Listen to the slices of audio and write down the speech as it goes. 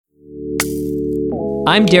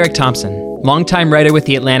I'm Derek Thompson, longtime writer with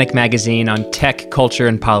The Atlantic magazine on tech, culture,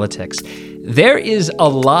 and politics. There is a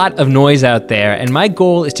lot of noise out there, and my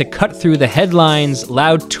goal is to cut through the headlines,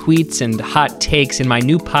 loud tweets, and hot takes in my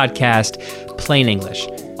new podcast, Plain English.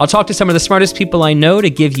 I'll talk to some of the smartest people I know to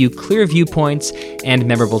give you clear viewpoints and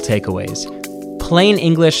memorable takeaways. Plain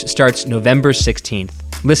English starts November 16th.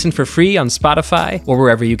 Listen for free on Spotify or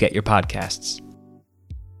wherever you get your podcasts.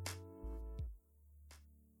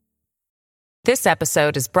 This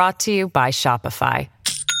episode is brought to you by Shopify.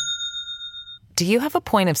 Do you have a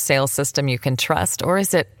point of sale system you can trust, or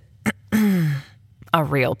is it a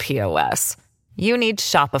real POS? You need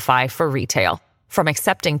Shopify for retail. From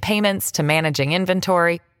accepting payments to managing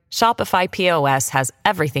inventory, Shopify POS has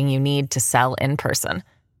everything you need to sell in person.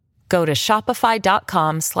 Go to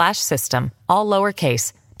shopify.com/system, all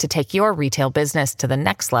lowercase, to take your retail business to the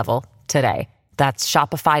next level today. That's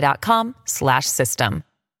shopify.com/system.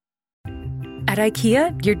 At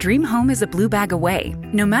IKEA, your dream home is a blue bag away.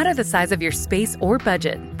 No matter the size of your space or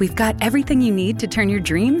budget, we've got everything you need to turn your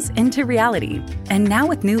dreams into reality. And now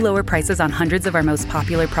with new lower prices on hundreds of our most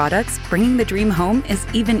popular products, bringing the dream home is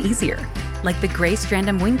even easier. Like the gray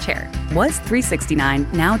Strandom wing chair was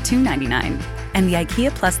 $369, now $299. And the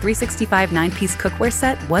IKEA Plus 365 9-piece cookware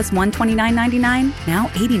set was $129.99, now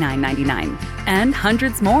 $89.99. And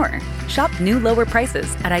hundreds more. Shop new lower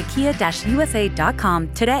prices at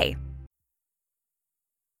IKEA-USA.com today.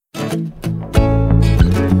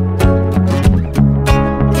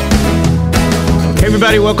 Hey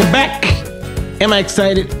everybody, welcome back. Am I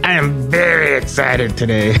excited? I am very excited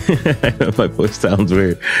today. I know my voice sounds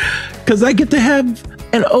weird because I get to have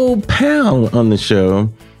an old pal on the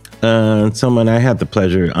show. Someone I had the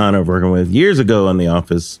pleasure, honor of working with years ago on The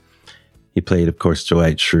Office. He played, of course,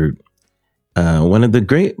 Dwight Schrute. One of the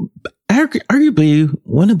great, arguably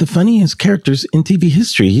one of the funniest characters in TV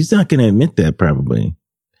history. He's not going to admit that probably.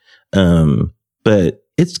 But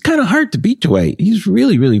it's kind of hard to beat Dwight. He's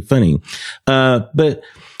really, really funny. But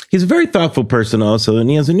he's a very thoughtful person also. And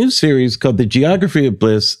he has a new series called The Geography of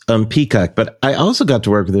Bliss on Peacock. But I also got to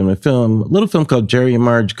work with him in a little film called Jerry and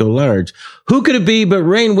Marge Go Large. Who could it be but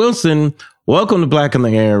Rainn Wilson? Welcome to Black on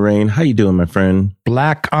the Air, Rainn. How you doing, my friend?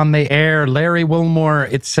 Black on the Air, Larry Wilmore.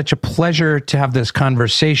 It's such a pleasure to have this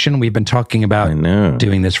conversation. We've been talking about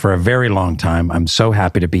doing this for a very long time. I'm so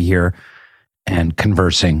happy to be here and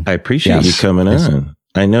conversing. I appreciate you coming on.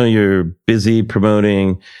 I know you're busy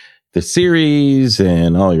promoting the series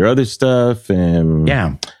and all your other stuff. And,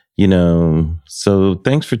 you know, so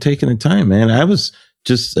thanks for taking the time, man. I was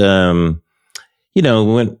just, you know,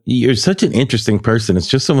 when you're such an interesting person, it's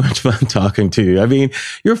just so much fun talking to you. I mean,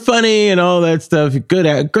 you're funny and all that stuff. Great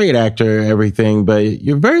actor, everything, but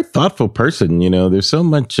you're a very thoughtful person. You know, there's so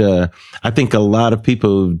much, I think a lot of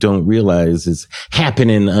people don't realize is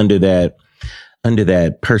happening under that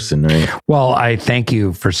person, right? Well, I thank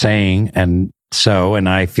you for saying, and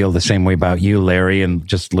I feel the same way about you, Larry, and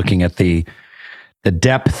just looking at the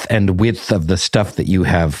depth and width of the stuff that you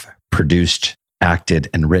have produced, acted,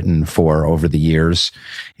 and written for over the years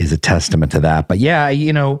is a testament to that. But yeah,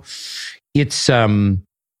 you know, it's, you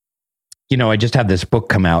know, I just had this book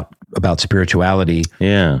come out about spirituality.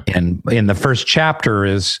 Yeah. And in the first chapter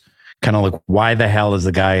is kind of like, why the hell is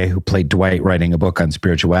the guy who played Dwight writing a book on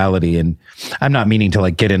spirituality? And I'm not meaning to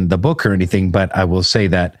like get into the book or anything, but I will say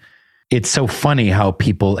that it's so funny how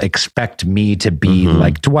people expect me to be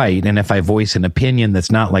like Dwight. And if I voice an opinion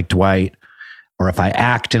that's not like Dwight, or if I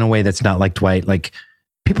act in a way that's not like Dwight, like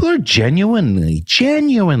people are genuinely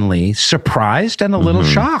surprised and a little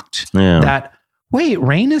shocked that, wait,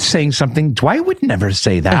 Rainn is saying something. Dwight would never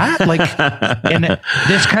say that. Like, and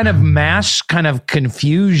this kind of mass kind of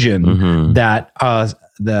confusion that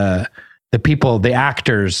the people, the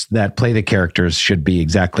actors that play the characters should be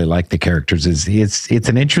exactly like the characters it's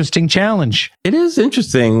an interesting challenge. It is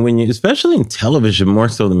interesting when you, especially in television, more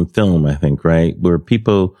so than film, I think, right? Where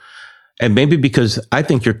people, and maybe because I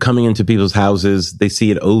think you're coming into people's houses, they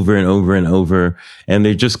see it over and over and over, and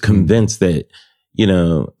they're just convinced that, you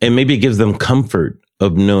know, and maybe it gives them comfort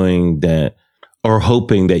of knowing that or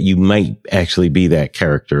hoping that you might actually be that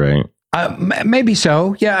character, right? Maybe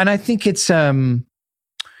so. Yeah. And I think it's a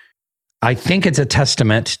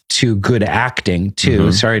testament to good acting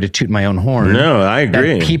too. Sorry to toot my own horn. No, I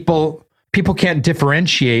agree. People can't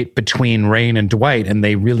differentiate between Rainn and Dwight, and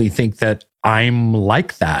they really think that I'm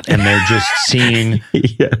like that. And they're just seeing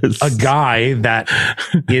a guy that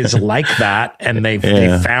is like that. And they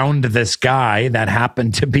found this guy that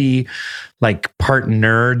happened to be like part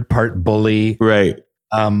nerd, part bully. Right.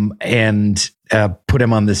 And put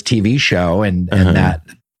him on this TV show. And that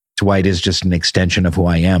Dwight is just an extension of who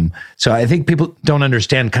I am. So I think people don't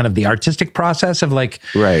understand kind of the artistic process of like,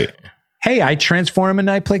 right. Hey, I transform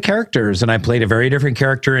and I play characters, and I played a very different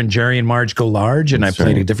character in Jerry and Marge Go Large, and I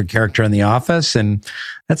played a different character in The Office, and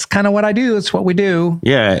that's kind of what I do. It's what we do.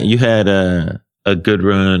 Yeah, you had a good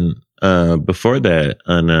run before that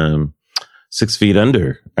on 6 Feet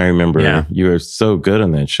Under. I remember you were so good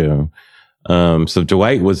on that show. So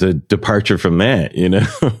Dwight was a departure from that, you know.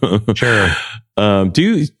 Sure.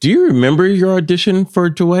 Do you remember your audition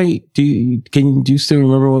for Dwight? Do you still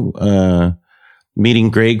remember meeting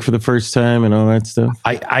Greg for the first time and all that stuff?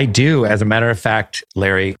 I do. As a matter of fact,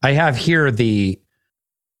 Larry, I have here the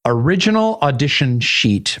original audition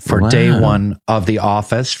sheet for day one of The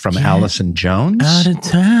Office from Allison Jones. Out of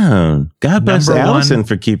town. God bless Allison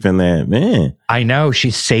for keeping that, man. I know.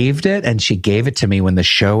 She saved it and she gave it to me when the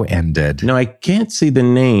show ended. No, I can't see the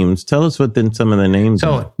names. Tell us what then some of the names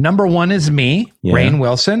are. So number one is me, Rainn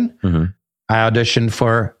Wilson. Mm-hmm. I auditioned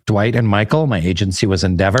for Dwight and Michael. My agency was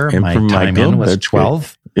Endeavor. And my time Michael, in was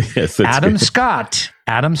 12. Yes, Adam Scott.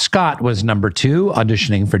 Adam Scott was number 2,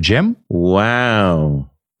 auditioning for Jim. Wow.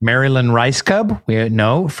 Marilyn Ricecub, we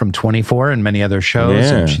know from 24 and many other shows.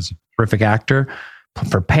 Yeah. And she's a terrific actor.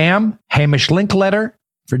 For Pam, Hamish Linkletter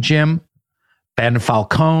for Jim. Ben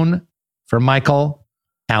Falcone for Michael.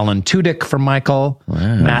 Alan Tudyk for Michael.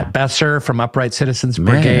 Wow. Matt Besser from Upright Citizens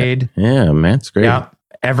Brigade. Yeah, Matt's great. Yeah.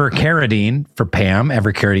 Ever Carradine for Pam.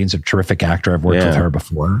 Ever Carradine's a terrific actor. I've worked with her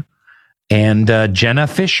before. And Jenna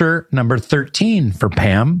Fisher, number 13 for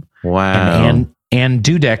Pam. Wow. And Ann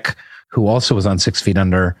Dudek, who also was on 6 Feet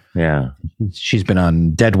Under. Yeah. She's been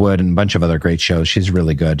on Deadwood and a bunch of other great shows. She's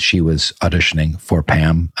really good. She was auditioning for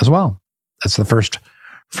Pam as well. That's the first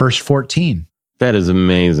 14. That is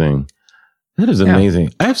amazing. That is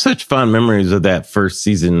amazing. I have such fond memories of that first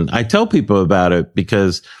season. I tell people about it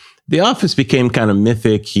because The Office became kind of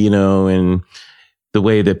mythic, you know, and the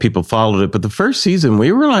way that people followed it. But the first season,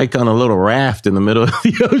 we were like on a little raft in the middle of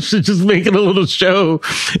the ocean, just making a little show.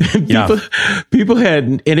 And people had,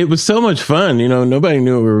 and it was so much fun. You know, nobody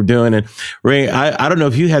knew what we were doing. And Ray, I don't know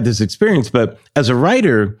if you had this experience, but as a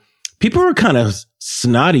writer, people were kind of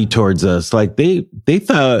snotty towards us. Like they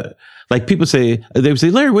thought, like they would say,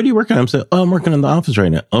 Larry, what are you working on? I'm saying, oh, I'm working on The Office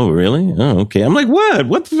right now. Oh, really? Oh, okay. I'm like,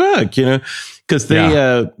 what the fuck? You know, because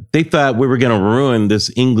they thought we were going to ruin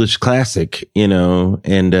this English classic, you know,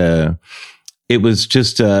 and it was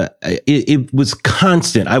just it was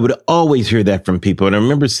constant. I would always hear that from people. And I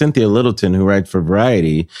remember Cynthia Littleton, who writes for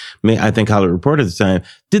Variety, I think Hollywood Reporter at the time,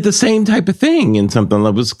 did the same type of thing in something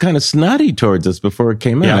that was kind of snotty towards us before it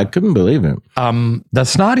came out. I couldn't believe it. The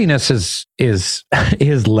snottiness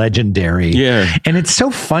is legendary. Yeah. And it's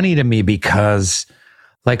so funny to me because,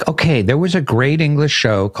 like, okay, there was a great English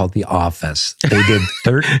show called The Office.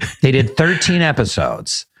 They did 13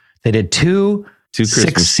 episodes. They did two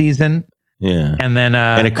 6-season. Yeah. And then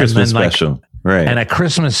and a Christmas special. Right. And a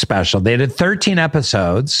Christmas special. They did 13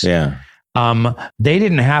 episodes. Yeah. They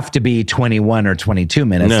didn't have to be 21 or 22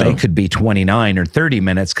 minutes. No. They could be 29 or 30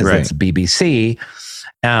 minutes because it's BBC,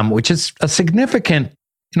 which is a significant,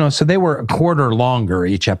 you know, so they were a quarter longer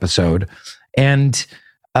each episode. And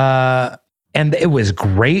it was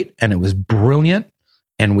great and it was brilliant.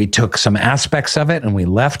 And we took some aspects of it and we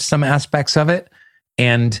left some aspects of it.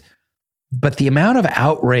 But the amount of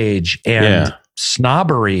outrage and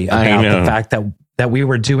snobbery about the fact that we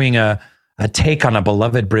were doing a take on a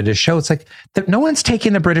beloved British show, it's like no one's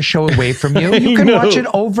taking the British show away from you. You can watch it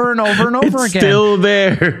over and over and over again. Still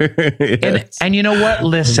there. Yes. And you know what?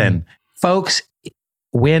 Listen, folks,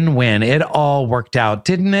 win-win. It all worked out,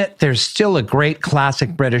 didn't it? There's still a great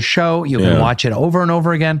classic British show. You can watch it over and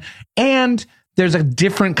over again. And there's a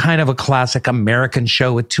different kind of a classic American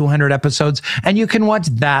show with 200 episodes, and you can watch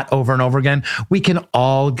that over and over again. We can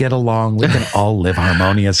all get along. We can all live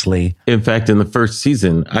harmoniously. In fact, in the first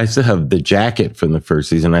season, I still have the jacket from the first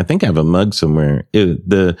season. I think I have a mug somewhere.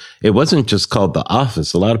 It wasn't just called The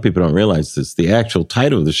Office. A lot of people don't realize this. The actual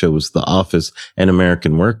title of the show was The Office: An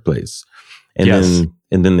American Workplace. And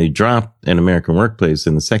then they dropped An American Workplace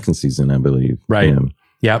in the second season, I believe. Right.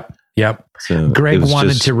 Yep. So Greg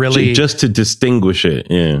wanted to really just to distinguish it.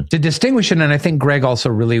 Yeah. To distinguish it. And I think Greg also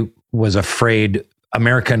really was afraid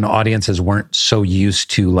American audiences weren't so used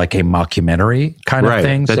to like a mockumentary kind of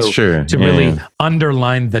thing. That's true. To really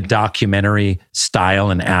underline the documentary style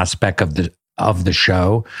and aspect of the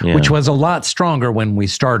show, which was a lot stronger when we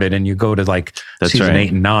started. And you go to like season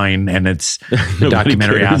 8 and 9, and it's the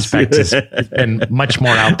documentary aspect is and much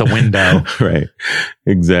more out the window. Right.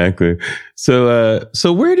 Exactly. So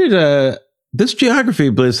where did this Geography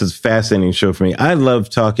of Bliss is a fascinating show for me. I love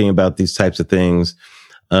talking about these types of things.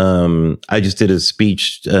 I just did a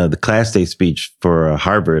speech, the class day speech for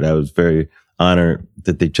Harvard. I was very honored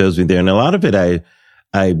that they chose me there. And a lot of it,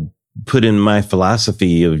 I put in my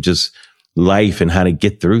philosophy of just life and how to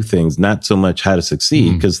get through things, not so much how to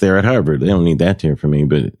succeed, because they're at Harvard. They don't need that here for me,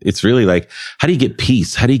 but it's really like, how do you get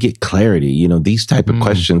peace? How do you get clarity? You know, these type of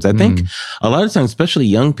questions. I think a lot of times, especially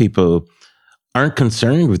young people, aren't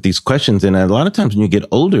concerned with these questions. And a lot of times when you get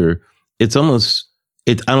older, it's almost,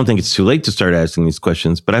 I don't think it's too late to start asking these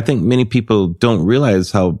questions, but I think many people don't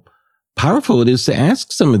realize how powerful it is to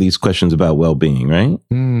ask some of these questions about well-being, right?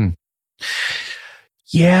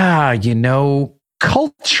 Yeah, you know,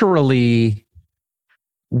 culturally,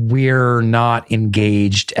 we're not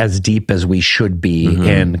engaged as deep as we should be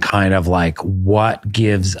in kind of like what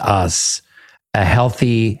gives us a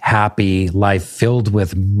healthy, happy life filled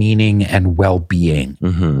with meaning and well-being.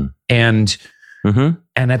 And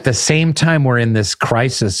at the same time, we're in this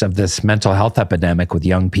crisis of this mental health epidemic with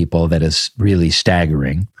young people that is really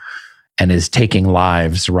staggering and is taking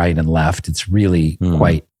lives right and left. It's really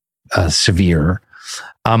quite severe.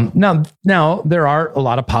 Now there are a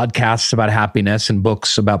lot of podcasts about happiness and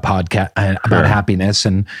books about about happiness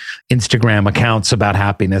and Instagram accounts about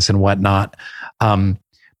happiness and whatnot.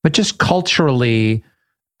 But just culturally,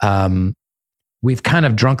 we've kind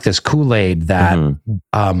of drunk this Kool-Aid that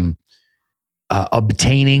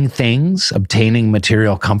obtaining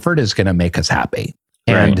material comfort is going to make us happy.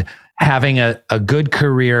 And having a good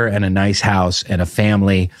career and a nice house and a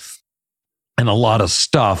family and a lot of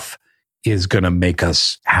stuff is going to make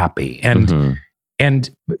us happy. And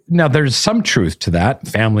now there's some truth to that.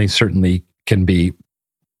 Family certainly can be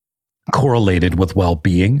correlated with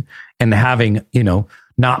well-being, and having, you know,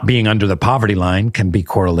 not being under the poverty line can be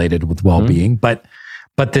correlated with well-being. But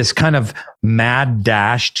this kind of mad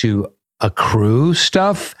dash to accrue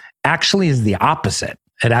stuff actually is the opposite.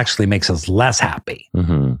 It actually makes us less happy.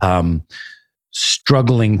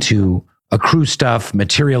 Struggling to accrue stuff,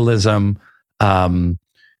 materialism,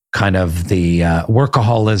 kind of the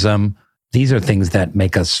workaholism. These are things that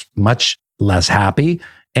make us much less happy,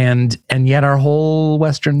 and yet our whole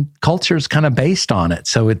Western culture is kind of based on it.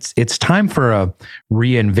 So it's time for a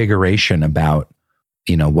reinvigoration about,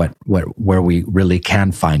 you know, where we really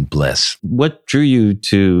can find bliss. What drew you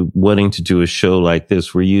to wanting to do a show like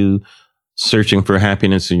this? Were you searching for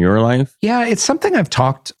happiness in your life? Yeah, it's something I've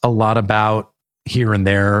talked a lot about here and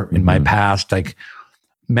there in my past, like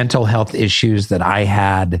mental health issues that I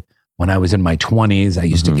had when I was in my 20s. I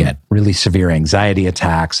used to get really severe anxiety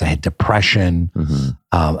attacks. I had depression,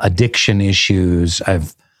 addiction issues.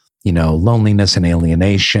 I've, you know, loneliness and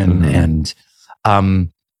alienation. And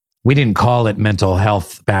we didn't call it mental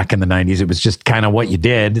health back in the 90s. It was just kind of what you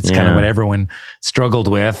did. It's kind of what everyone struggled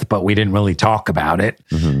with, but we didn't really talk about it.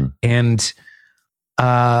 And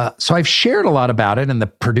so I've shared a lot about it, and the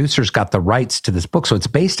producers got the rights to this book. So it's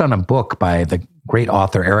based on a book by the great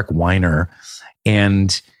author Eric Weiner.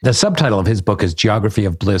 And the subtitle of his book is Geography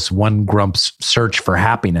of Bliss, One Grump's Search for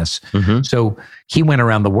Happiness. So he went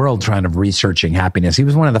around the world trying to researching happiness. He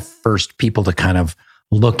was one of the first people to kind of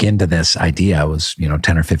look into this idea. It was,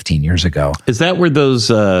 10 or 15 years ago. Is that where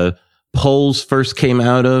those polls first came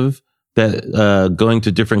out of? That going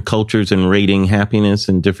to different cultures and rating happiness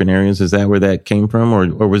in different areas, is that where that came from?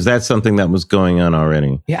 Or was that something that was going on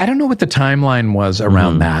already? Yeah, I don't know what the timeline was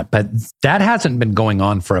around that, but that hasn't been going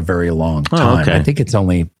on for a very long time. Oh, okay. I think it's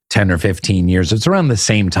only 10 or 15 years. It's around the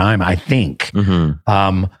same time, I think.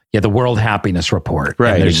 The World Happiness Report.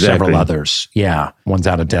 Right, and there's exactly. several others. Yeah, one's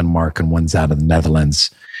out of Denmark and one's out of the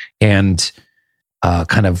Netherlands. And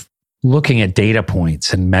kind of looking at data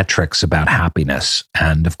points and metrics about happiness.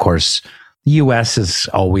 And of course, the US is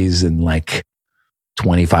always in like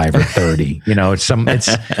 25 or 30. It's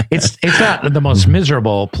not the most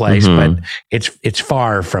miserable place, but it's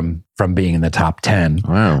far from being in the top 10.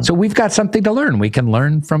 Wow. So we've got something to learn. We can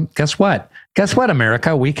learn from, guess what,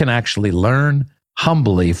 America? We can actually learn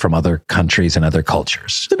humbly from other countries and other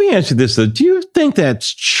cultures. Let me ask you this though. Do you think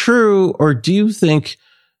that's true, or do you think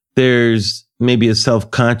there's maybe a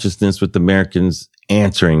self-consciousness with Americans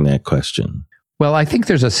answering that question? Well, I think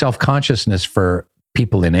there's a self-consciousness for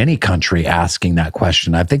people in any country asking that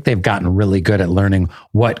question. I think they've gotten really good at learning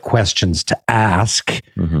what questions to ask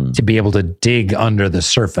to be able to dig under the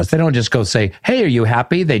surface. They don't just go say, hey, are you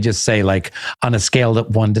happy? They just say, like, on a scale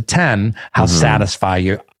of 1 to 10, how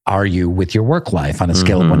satisfied are you with your work life? On a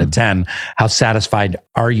scale of 1 to 10, how satisfied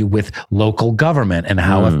are you with local government and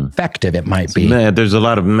how effective it might be? There's a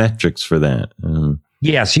lot of metrics for that.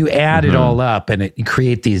 Yes, you add it all up and you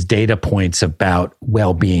create these data points about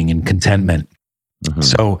well-being and contentment.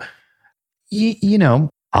 So,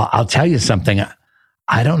 I'll tell you something.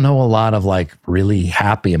 I don't know a lot of like really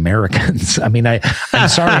happy Americans. I mean, I'm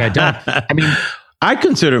sorry, I don't. I mean, I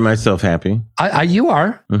consider myself happy. You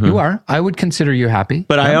are. Mm-hmm. You are. I would consider you happy.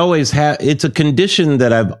 But I always have, it's a condition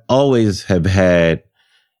that I've always have had.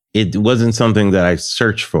 It wasn't something that I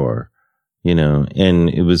searched for, you know, and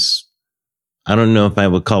it was, I don't know if I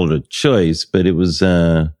would call it a choice, but it was,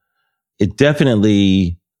 it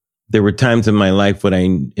definitely, there were times in my life when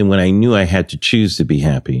I knew I had to choose to be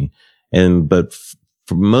happy. But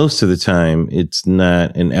for most of the time, it's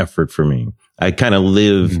not an effort for me. I kind of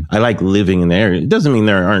live, I like living in there. It doesn't mean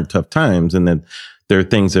there aren't tough times and that there are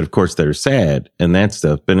things that, of course, that are sad and that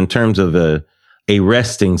stuff. But in terms of a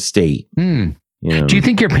resting state, you know, do you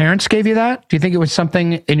think your parents gave you that? Do you think it was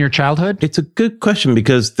something in your childhood? It's a good question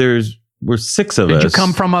because we're 6 of us. Did you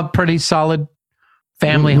come from a pretty solid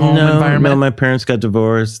family home environment? No, my parents got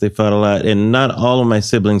divorced. They fought a lot. And not all of my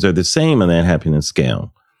siblings are the same on that happiness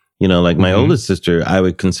scale. You know, like my oldest sister, I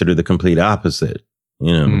would consider the complete opposite,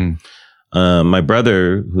 you know. My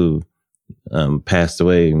brother, who passed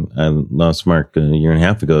away, I lost Mark a year and a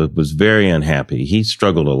half ago, was very unhappy. He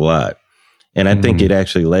struggled a lot. And I think it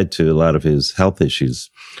actually led to a lot of his health issues.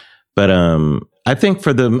 But I think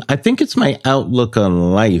I think it's my outlook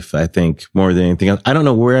on life, I think, more than anything else. I don't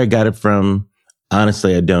know where I got it from.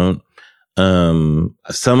 Honestly, I don't. Some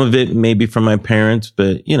of it may be from my parents,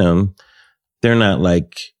 but, you know, they're not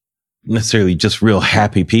like necessarily just real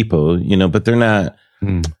happy people, you know, but they're not,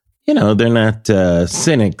 you know, they're not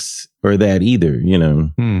cynics or that either, you know.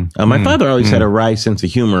 My father always had a wry sense of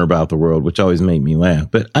humor about the world, which always made me laugh.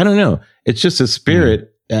 But I don't know. It's just a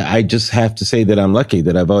spirit. I just have to say that I'm lucky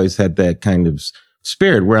that I've always had that kind of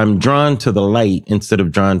spirit where I'm drawn to the light instead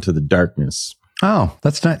of drawn to the darkness. Oh,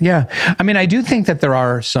 that's not, yeah. I mean, I do think that there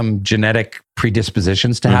are some genetic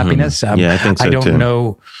predispositions to happiness. Yeah, I think so too.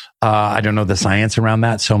 I don't know the science around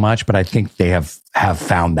that so much, but I think they have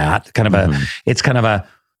found that kind of it's kind of a,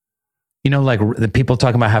 you know, like the people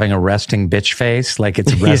talking about having a resting bitch face, like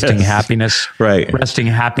it's resting happiness, right? Resting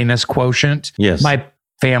happiness quotient. Yes. My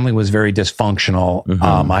family was very dysfunctional.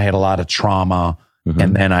 I had a lot of trauma.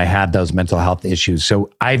 And then I had those mental health issues.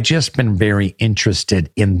 So I've just been very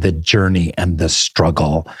interested in the journey and the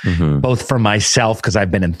struggle, both for myself, because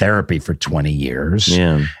I've been in therapy for 20 years,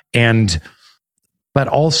 but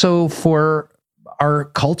also for our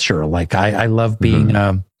culture. Like I love being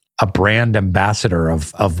a brand ambassador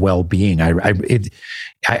of well-being.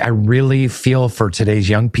 I really feel for today's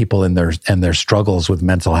young people and their struggles with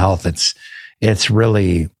mental health. It's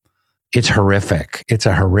horrific. It's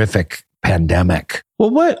a horrific pandemic.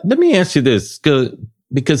 Well, let me ask you this,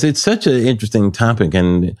 because it's such an interesting topic.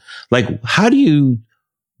 And like, how do you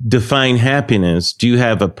define happiness? Do you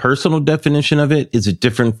have a personal definition of it? Is it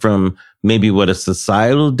different from maybe what a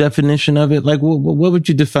societal definition of it? Like, what would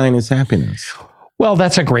you define as happiness? Well,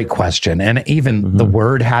 that's a great question. And even the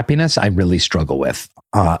word happiness, I really struggle with,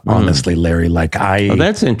 honestly, Larry. Like Oh,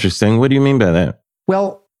 that's interesting. What do you mean by that?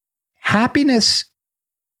 Well, happiness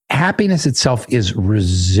itself is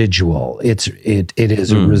residual. It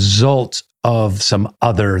is a result of some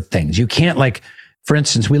other things. You can't, like, for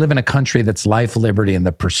instance, we live in a country that's life, liberty, and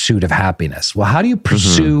the pursuit of happiness. Well, how do you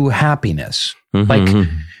pursue happiness? Like,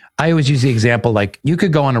 I always use the example, like you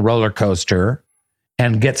could go on a roller coaster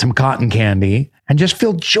and get some cotton candy and just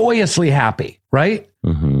feel joyously happy, right?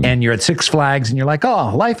 And you're at Six Flags and you're like,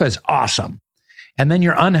 oh, life is awesome. And then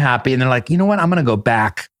you're unhappy and they're like, you know what? I'm going to go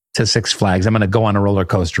back to Six Flags. I'm going to go on a roller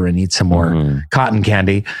coaster and eat some more cotton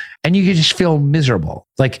candy. And you just feel miserable.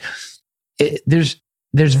 Like there's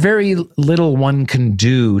very little one can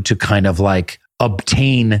do to kind of like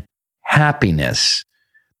obtain happiness.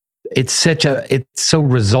 It's so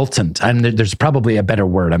resultant. And there's probably a better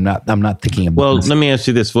word. I'm not thinking about. Well, let me ask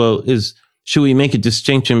you this. Well, should we make a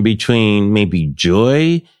distinction between maybe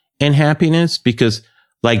joy and happiness? Because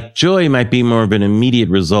like joy might be more of an immediate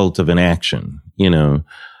result of an action, you know,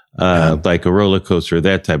 like a roller coaster,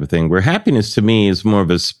 that type of thing, where happiness to me is more of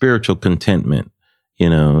a spiritual contentment. You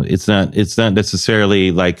know, it's not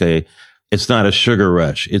necessarily like it's not a sugar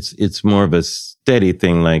rush. It's more of a steady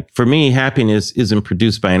thing. Like for me, happiness isn't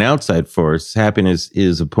produced by an outside force. Happiness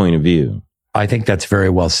is a point of view. I think that's very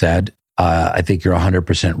well said. I think you're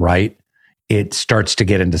 100% right. It starts to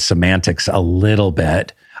get into semantics a little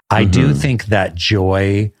bit. I do think that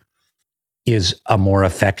joy is a more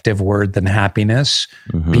effective word than happiness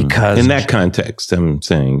because in that context, I'm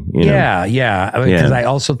saying, you know. Yeah. Because I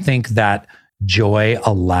also think that joy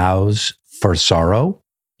allows for sorrow,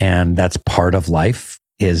 and that's part of life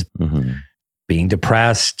is being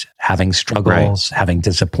depressed, having struggles, having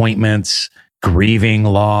disappointments, grieving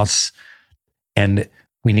loss. And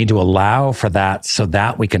we need to allow for that so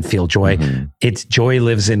that we can feel joy. It's joy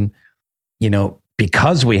lives in,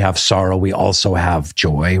 because we have sorrow, we also have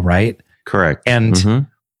joy, right? Correct. And,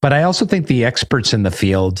 but I also think the experts in the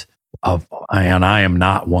field and I am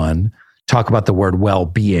not one, talk about the word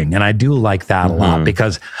well-being. And I do like that a lot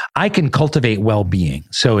because I can cultivate well-being.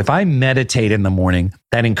 So if I meditate in the morning,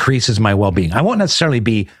 that increases my well-being. I won't necessarily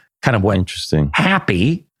be kind of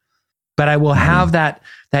happy, but I will have that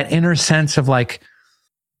inner sense of like,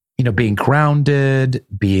 being grounded,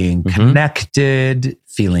 being connected,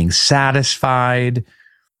 feeling satisfied.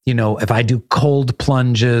 If I do cold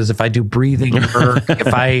plunges, if I do breathing work,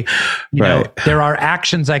 if I, there are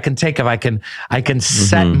actions I can take. If I can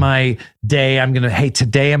set my day,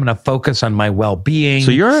 today I'm going to focus on my well-being.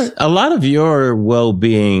 So a lot of your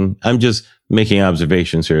well-being, I'm just making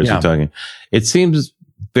observations here as we're talking. It seems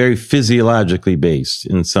very physiologically based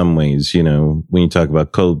in some ways, when you talk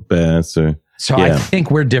about cold baths or. So I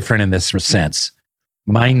think we're different in this sense.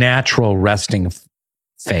 My natural resting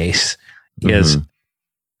face is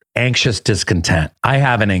anxious discontent. I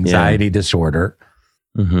have an anxiety disorder.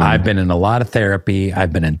 I've been in a lot of therapy.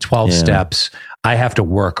 I've been in 12 steps. I have to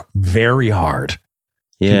work very hard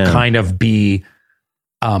to kind of be,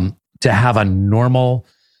 to have a normal,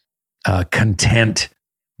 content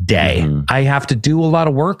day. I have to do a lot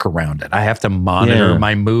of work around it. I have to monitor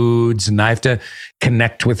my moods and I have to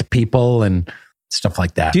connect with people and stuff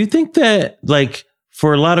like that. Do you think that, like,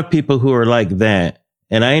 for a lot of people who are like that,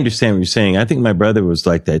 and I understand what you're saying, I think my brother was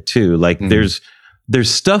like that too. Like there's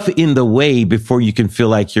stuff in the way before you can feel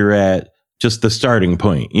like you're at just the starting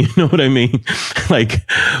point. You know what I mean? Like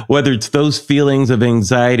whether it's those feelings of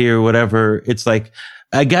anxiety or whatever, it's like,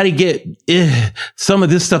 I got to get some of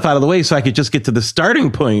this stuff out of the way so I could just get to the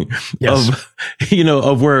starting point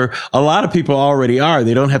of where a lot of people already are.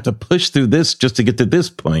 They don't have to push through this just to get to this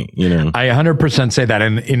point, I 100% say that.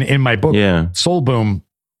 And in my book, Soul Boom,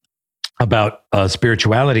 about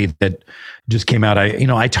spirituality that just came out,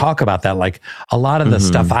 I talk about that. Like a lot of the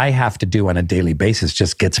stuff I have to do on a daily basis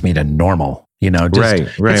just gets me to normal,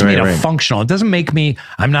 gets me to functional. It doesn't make me,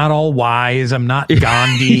 I'm not all wise. I'm not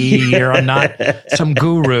Gandhi or I'm not some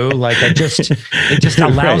guru. Like it just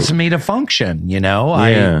allows me to function,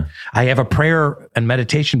 I have a prayer and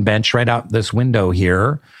meditation bench right out this window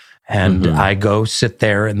here. And I go sit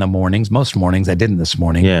there in the mornings. Most mornings, I didn't this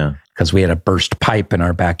morning because we had a burst pipe in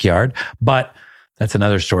our backyard. But that's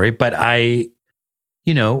another story. But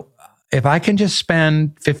if I can just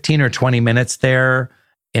spend 15 or 20 minutes there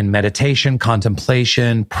in meditation,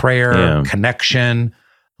 contemplation, prayer, connection,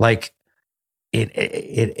 like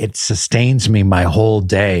it sustains me my whole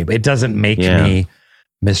day. It doesn't make me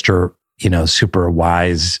Mr. Super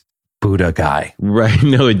wise Buddha guy. Right.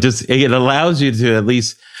 No, it allows you to at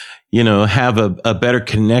least have a better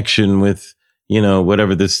connection with,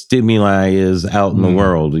 whatever the stimuli is out in the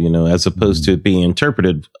world, as opposed to it being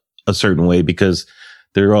interpreted a certain way because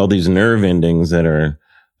there are all these nerve endings that are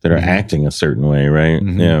acting a certain way, right?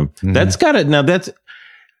 That's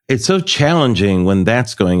it's so challenging when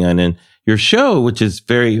that's going on. And your show, which is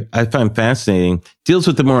I find fascinating, deals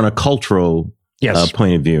with it more on a cultural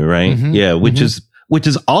point of view, right? Which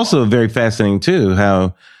is also very fascinating too,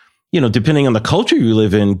 how, depending on the culture you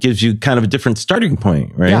live in, gives you kind of a different starting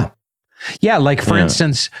point, right? Yeah. Like for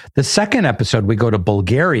instance, the second episode, we go to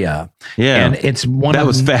Bulgaria. Yeah. And it's that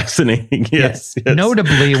was fascinating. Yes.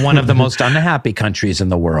 Notably one of the most unhappy countries in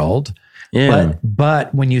the world. Yeah.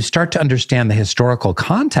 But when you start to understand the historical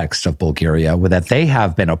context of Bulgaria, that they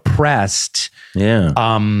have been oppressed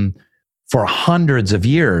for hundreds of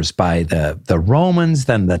years by the Romans,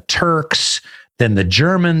 then the Turks, then the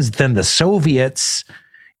Germans, then the Soviets,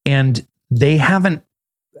 and they haven't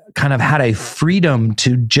kind of had a freedom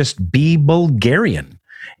to just be Bulgarian.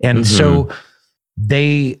 And so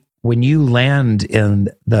when you land in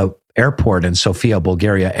the airport in Sofia,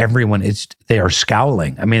 Bulgaria, they are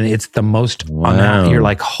scowling. I mean, it's the most unhappy. You're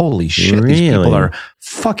like, holy shit, these people are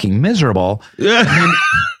fucking miserable. and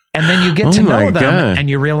then you get to know them and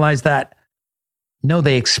you realize that, no,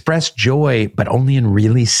 they express joy, but only in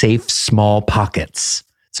really safe, small pockets.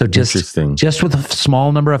 So just with a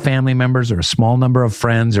small number of family members or a small number of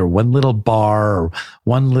friends or one little bar or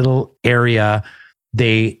one little area,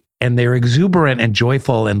 they're exuberant and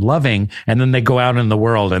joyful and loving. And then they go out in the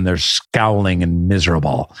world and they're scowling and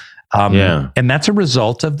miserable. And that's a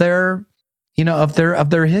result of their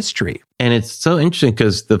history. And it's so interesting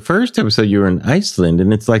because the first episode you were in Iceland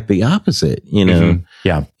and it's like the opposite,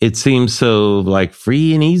 Yeah. It seems so like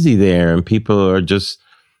free and easy there. And people are just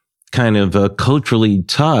kind of culturally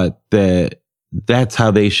taught that that's how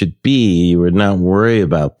they should be. You would not worry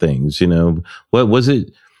about things, What was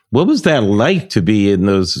it? What was that like to be in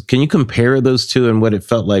those? Can you compare those two and what it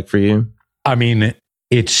felt like for you? I mean,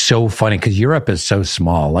 it's so funny because Europe is so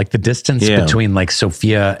small. Like the distance between like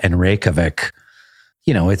Sofia and Reykjavik,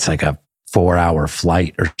 it's like a 4-hour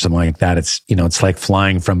flight or something like that. It's, it's like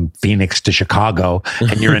flying from Phoenix to Chicago,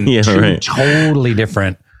 and you're in two totally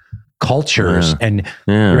different cultures. And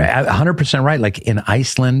you're 100% right. Like in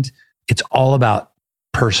Iceland, it's all about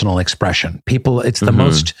personal expression. People, it's the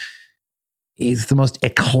most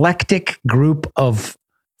eclectic group of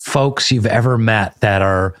folks you've ever met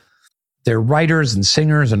they're writers and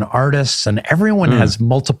singers and artists, and everyone is doing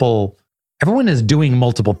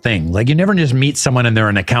multiple things. Like you never just meet someone and they're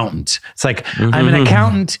an accountant. It's like, I'm an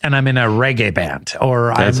accountant and I'm in a reggae band,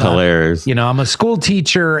 or that's hilarious. I'm a school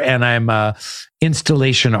teacher and I'm a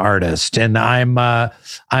installation artist, and I'm a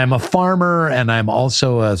farmer, and I'm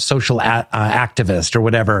also a social activist or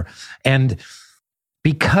whatever. And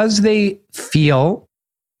because they feel,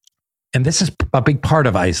 and this is a big part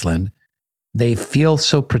of Iceland, they feel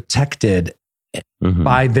so protected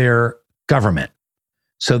by their government.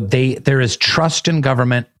 So there is trust in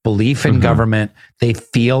government, belief in government. They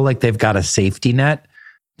feel like they've got a safety net.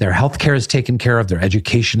 Their healthcare is taken care of. Their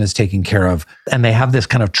education is taken care of. And they have this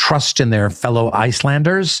kind of trust in their fellow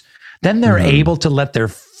Icelanders. Then they're able to let their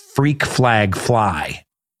freak flag fly,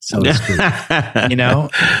 so to speak.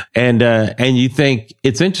 And you think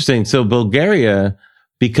it's interesting. So Bulgaria,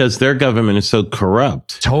 because their government is so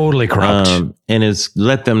corrupt, totally corrupt, and has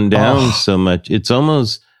let them down so much. It's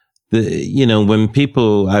almost when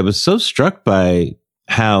I was so struck by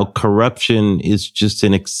how corruption is just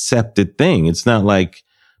an accepted thing. It's not like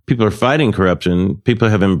people are fighting corruption. People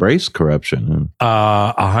have embraced corruption.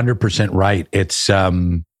 100% right. It's,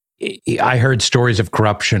 I heard stories of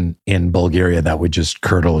corruption in Bulgaria that would just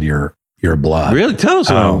curdle your blood. Really? Tell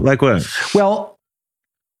us about like what? Well,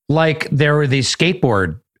 like there were these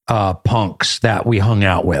skateboard punks that we hung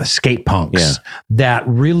out with, skate punks, that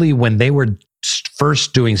really, when they were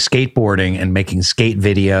first doing skateboarding and making skate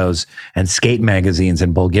videos and skate magazines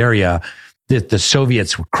in Bulgaria, the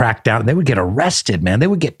Soviets would crack down. They would get arrested, man. They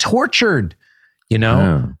would get tortured,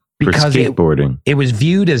 because skateboarding. It was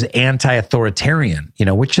viewed as anti-authoritarian,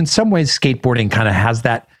 which in some ways skateboarding kind of has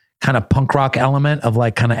that kind of punk rock element of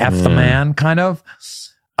like kind of F the man kind of.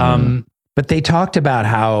 But they talked about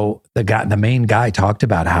how the main guy talked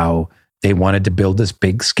about how they wanted to build this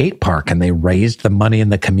big skate park, and they raised the money in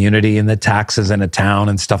the community and the taxes in a town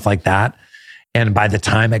and stuff like that. And by the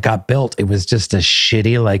time it got built, it was just a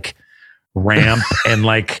shitty like ramp and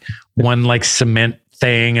like one like cement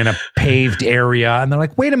thing and a paved area. And they're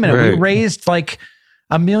like, wait a minute, we raised like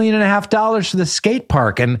 $1.5 million for the skate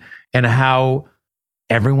park, and how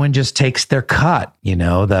everyone just takes their cut,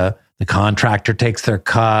 the contractor takes their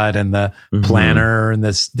cut, and the planner and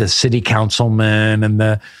the city councilman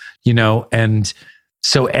and and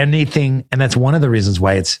so anything, and that's one of the reasons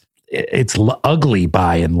why it's ugly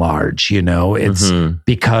by and large, it's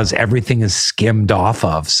because everything is skimmed off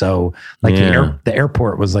of. So like the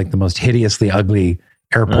airport was like the most hideously ugly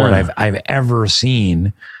airport I've ever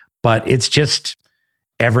seen, but it's just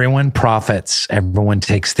everyone profits, everyone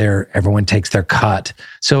takes their cut.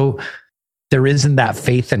 So there isn't that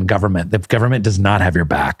faith in government. The government does not have your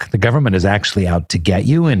back. The government is actually out to get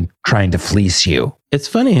you and trying to fleece you. It's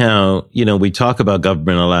funny how, we talk about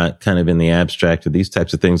government a lot kind of in the abstract of these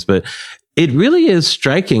types of things, but it really is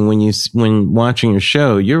striking when watching your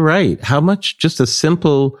show. You're right. How much just a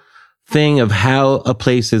simple thing of how a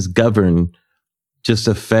place is governed just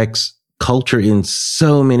affects culture in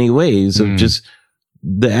so many ways of just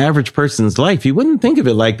the average person's life. You wouldn't think of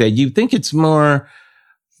it like that. You think it's more,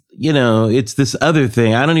 it's this other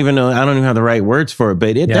thing. I don't even have the right words for it,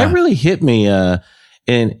 but that really hit me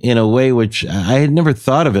in a way which I had never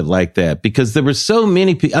thought of it like that, because there were so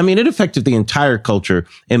many people. I mean, it affected the entire culture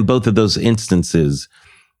in both of those instances,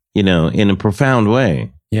 in a profound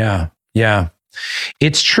way. Yeah. Yeah.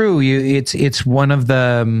 It's true. It's one of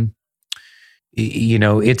the,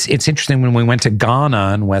 it's interesting when we went to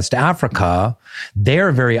Ghana in West Africa,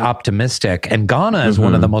 they're very optimistic, and Ghana is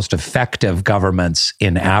one of the most effective governments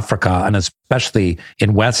in Africa, and especially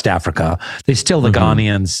in West Africa. The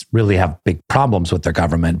Ghanaians really have big problems with their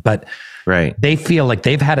government, but they feel like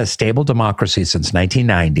they've had a stable democracy since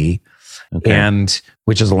 1990. And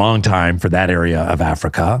which is a long time for that area of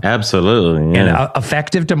Africa. Absolutely. Yeah. And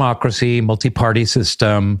effective democracy, multi-party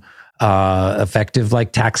system, effective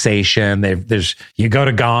like taxation. You go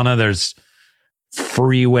to Ghana, there's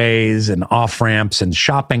freeways and off ramps and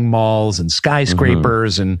shopping malls and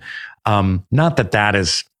skyscrapers, and not that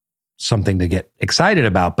is something to get excited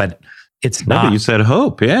about, but it's No, not. but you said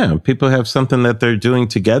hope. Yeah. People have something that they're doing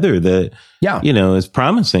together that, is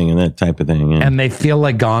promising and that type of thing. Yeah. And they feel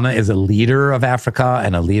like Ghana is a leader of Africa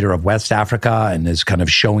and a leader of West Africa and is kind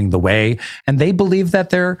of showing the way. And they believe that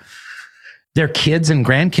their kids and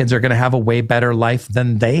grandkids are going to have a way better life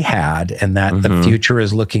than they had, and that the future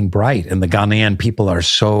is looking bright. And the Ghanaian people are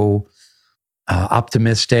so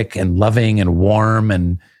optimistic and loving and warm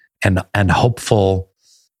and hopeful.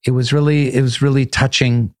 It was really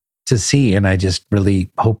touching to see, and I just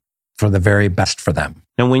really hope for the very best for them.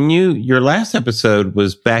 And when your last episode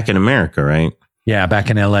was back in America, right? Yeah, back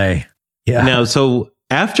in LA. Yeah. Now, so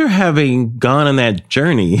after having gone on that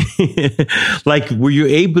journey, like, were you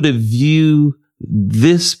able to view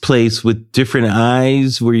this place with different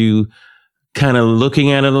eyes? Were you kind of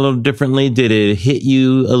looking at it a little differently? Did it hit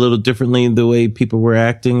you a little differently the way people were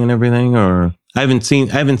acting and everything? Or I haven't seen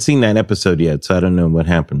that episode yet, so I don't know what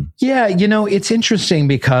happened. Yeah, it's interesting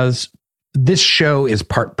because this show is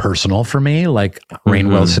part personal for me. Like Rainn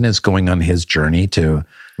Wilson is going on his journey to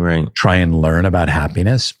try and learn about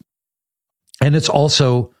happiness. And it's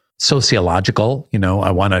also sociological.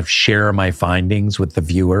 I want to share my findings with the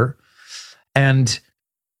viewer. And,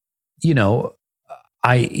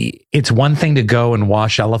 it's one thing to go and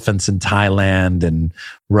wash elephants in Thailand and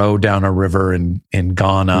row down a river in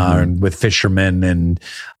Ghana and with fishermen and,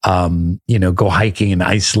 go hiking in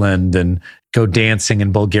Iceland and go dancing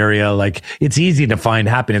in Bulgaria. Like, it's easy to find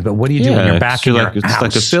happiness, but what do you do when you're back in your house? It's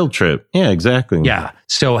like a field trip. Yeah, exactly. Yeah.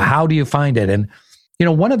 So how do you find it? And,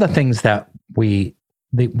 one of the things that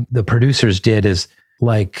the producers did is,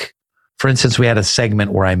 like, for instance, we had a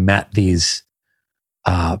segment where I met these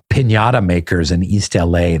piñata makers in East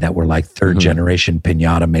LA that were like third generation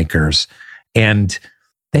piñata makers. And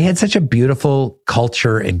they had such a beautiful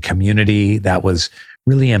culture and community that was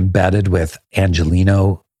really embedded with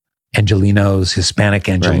Angelinos, Hispanic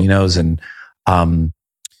Angelinos, and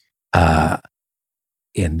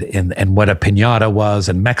what a piñata was,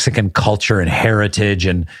 and Mexican culture and heritage.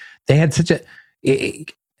 And they had such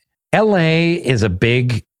LA is a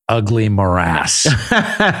big, ugly morass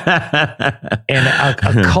and a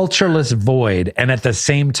cultureless void. And at the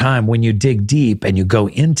same time, when you dig deep and you go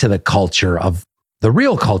into the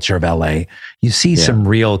real culture of LA, you see some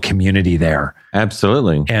real community there.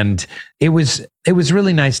 Absolutely. And it was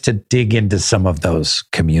really nice to dig into some of those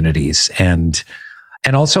communities. And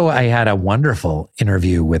also I had a wonderful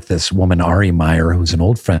interview with this woman, Ari Meyer, who's an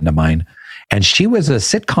old friend of mine. And she was a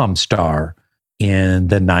sitcom star in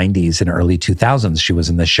the 90s and early 2000s. She was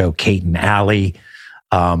in the show Kate and Allie,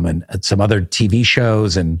 and some other TV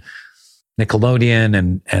shows and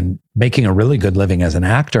Nickelodeon, and making a really good living as an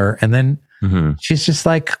actor. And then she's just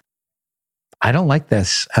like, I don't like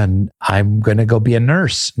this, and I'm going to go be a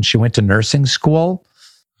nurse. And she went to nursing school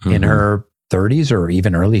in her 30s or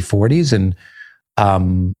even early 40s, and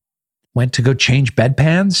went to go change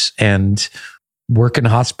bedpans and work in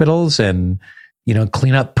hospitals and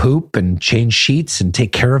clean up poop and change sheets and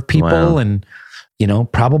take care of people. Wow. And,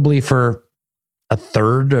 probably for a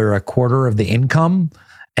third or a quarter of the income.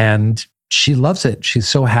 And she loves it. She's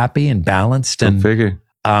so happy and balanced. And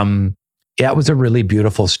it was a really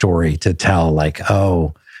beautiful story to tell. Like,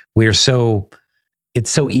 it's so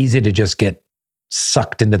easy to just get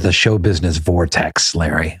sucked into the show business vortex,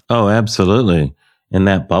 Larry. Oh, absolutely. In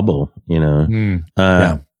that bubble,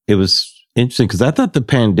 it was interesting because I thought the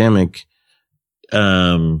pandemic,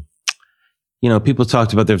 people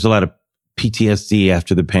talked about there's a lot of PTSD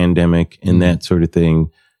after the pandemic and that sort of thing.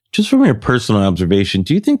 Just from your personal observation,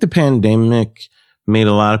 do you think the pandemic made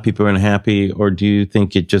a lot of people unhappy, or do you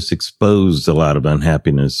think it just exposed a lot of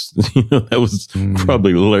unhappiness that was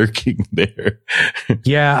probably lurking there?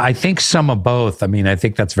 Yeah, I think some of both. I mean, I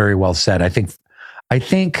think that's very well said. I think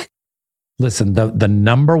listen, the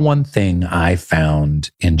number one thing I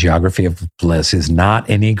found in Geography of Bliss is not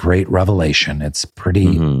any great revelation. It's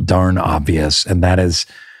pretty darn obvious. And that is,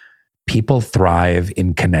 people thrive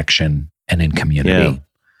in connection and in community.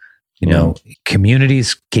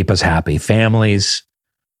 Communities keep us happy. Families,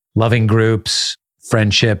 loving groups,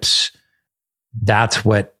 friendships. That's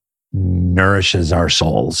what nourishes our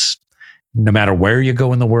souls. No matter where you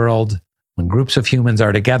go in the world, when groups of humans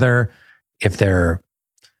are together, if they're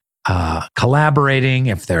collaborating,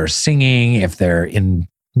 if they're singing, if they're in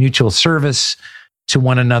mutual service to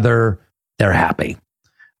one another, they're happy.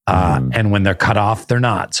 And when they're cut off, they're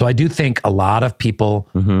not. So I do think a lot of people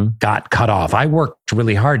got cut off. I worked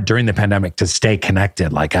really hard during the pandemic to stay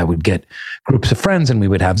connected. Like, I would get groups of friends and we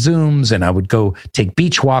would have Zooms, and I would go take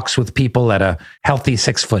beach walks with people at a healthy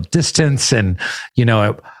 6-foot distance. And,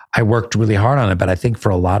 I worked really hard on it, but I think for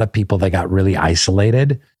a lot of people, they got really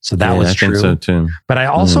isolated. So that was true. I think so too. But I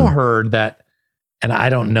also heard that, and I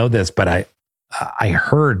don't know this, but I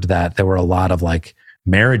heard that there were a lot of like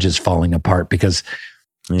marriages falling apart because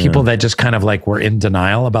people that just kind of like were in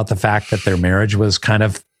denial about the fact that their marriage was kind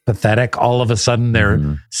of pathetic. All of a sudden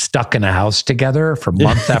they're stuck in a house together for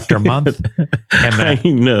month after month. And I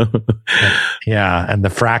know. Yeah. And the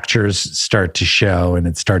fractures start to show and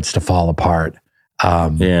it starts to fall apart.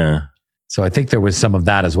 So I think there was some of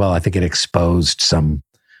that as well. I think it exposed some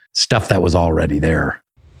stuff that was already there.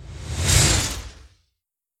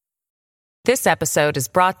 This episode is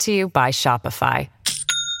brought to you by Shopify.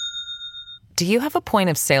 Do you have a point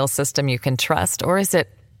of sale system you can trust, or is it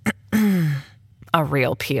a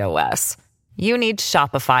real POS? You need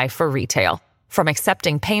Shopify for retail. From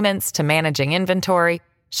accepting payments to managing inventory,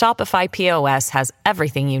 Shopify POS has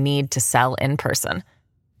everything you need to sell in person.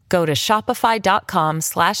 Go to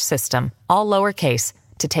shopify.com/system, all lowercase,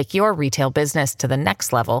 to take your retail business to the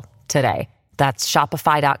next level today. That's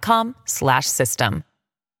shopify.com/system.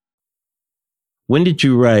 When did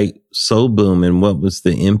you write Soul Boom, and what was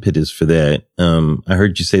the impetus for that? I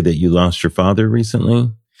heard you say that you lost your father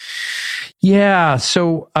recently. Yeah.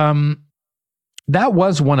 So that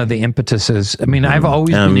was one of the impetuses. I mean, I've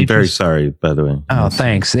always been very sorry, by the way. Oh,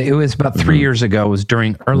 thanks. It was about 3 years ago. It was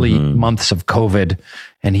during early months of COVID,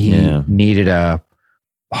 and he needed a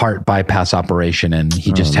heart bypass operation, and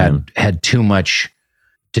he just had too much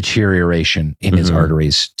deterioration in his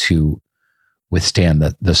arteries to withstand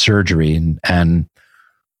the surgery. And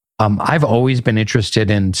I've always been interested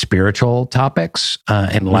in spiritual topics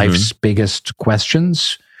and life's biggest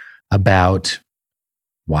questions about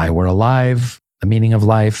why we're alive, the meaning of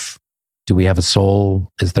life. Do we have a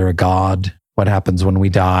soul? Is there a God? What happens when we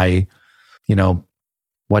die? You know,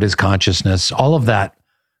 what is consciousness? All of that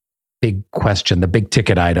big question, the big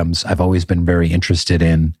ticket items, I've always been very interested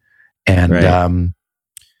in. And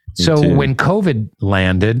so when COVID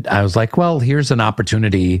landed, I was like, well, here's an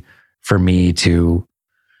opportunity for me to,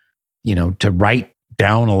 you know, to write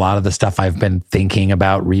down a lot of the stuff I've been thinking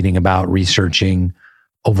about, reading about, researching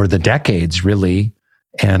over the decades, really.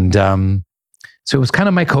 And so it was kind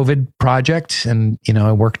of my COVID project. And, you know,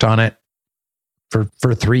 I worked on it for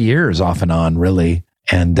 3 years off and on, really.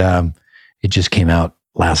 And it just came out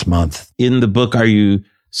last month. In the book, are you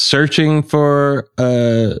searching for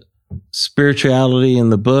spirituality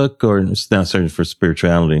in the book, or it's not searching for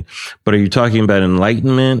spirituality, but are you talking about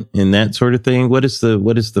enlightenment and that sort of thing? What is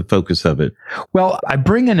the focus of it? Well, I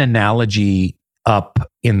bring an analogy up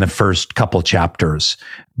in the first couple chapters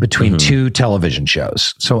between two television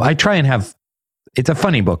shows. So I try and it's a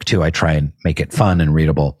funny book too. I try and make it fun and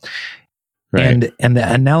readable. Right. And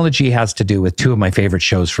the analogy has to do with two of my favorite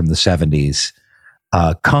shows from the 70s,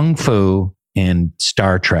 Kung Fu and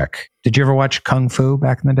Star Trek. Did you ever watch Kung Fu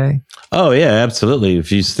back in the day? Oh, yeah, absolutely.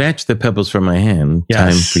 If you snatch the pebbles from my hand,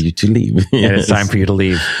 time for you to leave. It's time for you to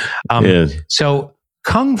leave. So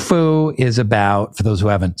Kung Fu is about, for those who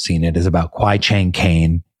haven't seen it, is about Kwai Chang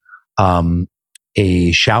Caine, a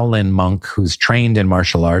Shaolin monk who's trained in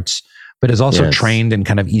martial arts, but is also trained in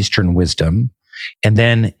kind of Eastern wisdom. And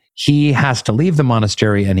then he has to leave the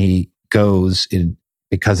monastery, and he goes in,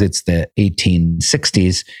 because it's the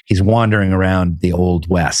 1860s, he's wandering around the Old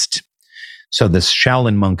West. So this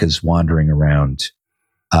Shaolin monk is wandering around.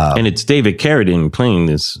 And it's David Carradine playing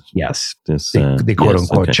this. Yes. The quote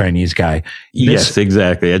unquote Chinese guy. Yes,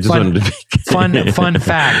 exactly. I just wanted to be fun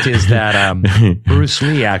fact is that Bruce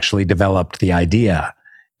Lee actually developed the idea.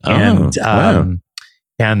 And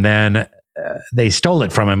then they stole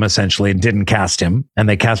it from him essentially and didn't cast him. And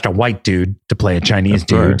they cast a white dude to play a Chinese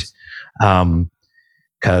dude.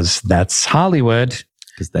 Because that's Hollywood.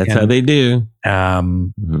 Because that's how they do.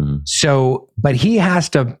 So, but he has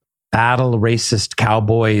to battle racist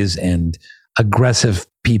cowboys and aggressive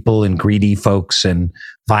people and greedy folks and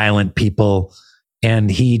violent people. And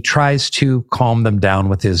he tries to calm them down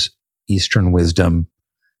with his Eastern wisdom.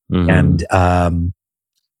 And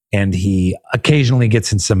he occasionally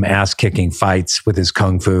gets in some ass-kicking fights with his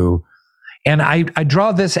Kung Fu. And I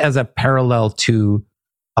draw this as a parallel to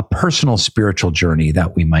a personal spiritual journey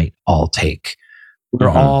that we might all take. We're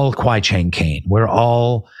all Kwai Chang Caine. We're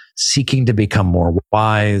all seeking to become more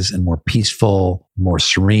wise and more peaceful, more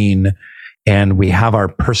serene. And we have our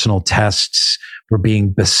personal tests. We're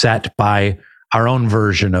being beset by our own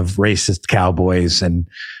version of racist cowboys and,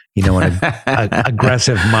 you know,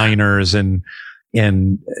 aggressive miners and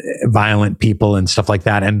violent people and stuff like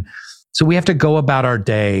that. And so we have to go about our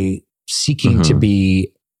day seeking to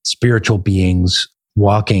be spiritual beings,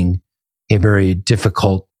 walking a very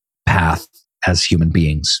difficult path as human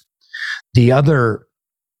beings. The other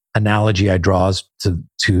analogy I draw is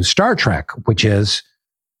to Star Trek, which is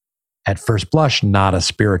at first blush not a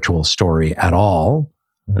spiritual story at all,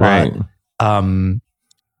 Right.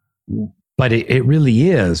 but it really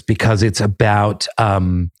is, because it's about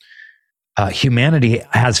humanity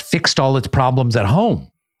has fixed all its problems at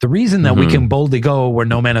home. The reason that we can boldly go where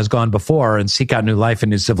no man has gone before and seek out new life and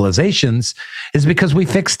new civilizations is because we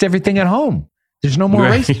fixed everything at home. There's no more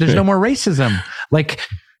race. There's no more racism. Like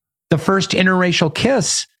the first interracial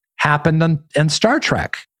kiss happened on Star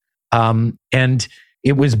Trek, and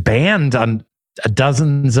it was banned on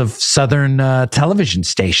dozens of Southern television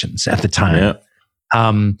stations at the time.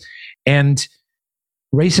 Yeah. And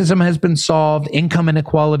racism has been solved. Income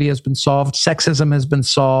inequality has been solved. Sexism has been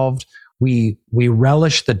solved. We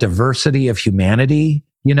relish the diversity of humanity,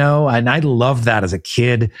 and I loved that as a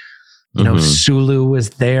kid. Sulu was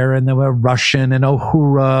there, and there were Russian and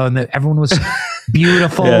Uhura, and everyone was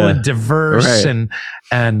beautiful and diverse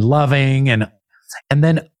and loving. And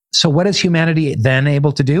then, so what is humanity then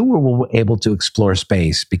able to do? We're able to explore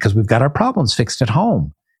space because we've got our problems fixed at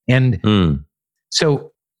home. And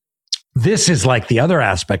so this is like the other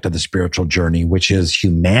aspect of the spiritual journey, which is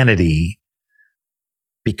humanity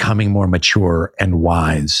becoming more mature and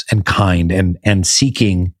wise and kind and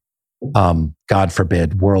seeking, God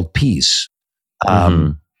forbid, world peace.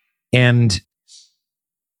 And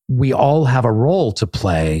we all have a role to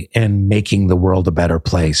play in making the world a better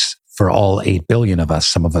place for all 8 billion of us.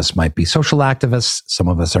 Some of us might be social activists. Some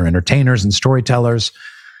of us are entertainers and storytellers.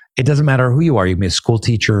 It doesn't matter who you are. You can be a school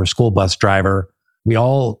teacher, a school bus driver. We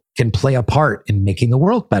all can play a part in making the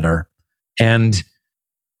world better. And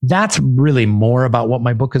that's really more about what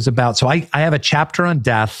my book is about. So I have a chapter on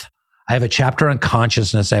death. I have a chapter on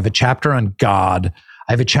consciousness. I have a chapter on God.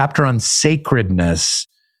 I have a chapter on sacredness.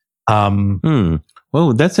 Whoa,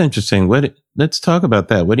 that's interesting. Let's talk about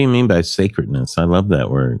that. What do you mean by sacredness? I love that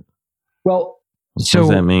word. Well, what does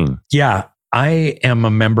that mean? Yeah, I am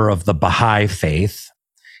a member of the Baha'i faith.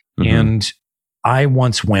 And I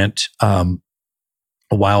once went a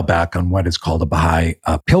while back on what is called a Baha'i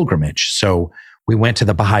pilgrimage. So we went to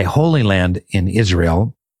the Baha'i Holy Land in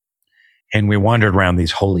Israel, and we wandered around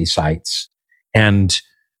these holy sites, and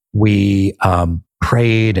we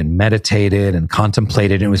prayed and meditated and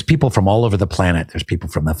contemplated. And it was people from all over the planet. There's people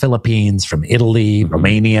from the Philippines, from Italy,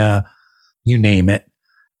 Romania, you name it.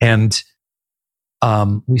 And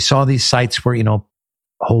we saw these sites where,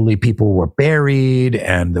 holy people were buried,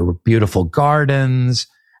 and there were beautiful gardens,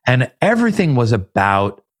 and everything was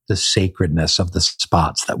about the sacredness of the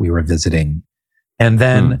spots that we were visiting. And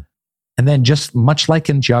then just much like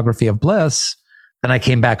in Geography of Bliss, then I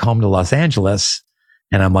came back home to Los Angeles,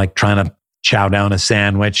 and I'm like trying to chow down a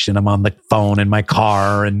sandwich, and I'm on the phone in my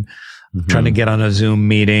car and trying to get on a Zoom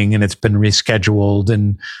meeting, and it's been rescheduled,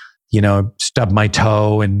 and, stub my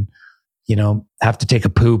toe and, have to take a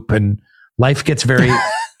poop, and life gets it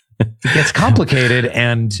gets complicated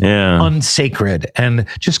and unsacred, and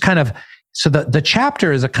just kind of, so the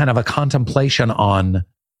chapter is a kind of a contemplation on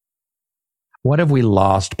what have we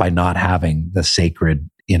lost by not having the sacred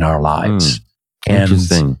in our lives?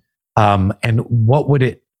 Interesting. And what would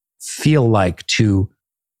it feel like to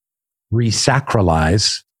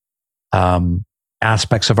resacralize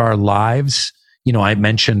aspects of our lives? I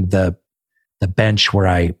mentioned the bench where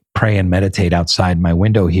I pray and meditate outside my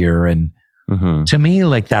window here. And to me,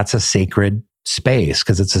 like, that's a sacred space,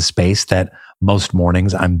 because it's a space that most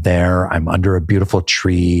mornings I'm there, I'm under a beautiful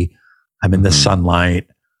tree, I'm in the sunlight,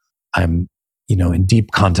 I'm, in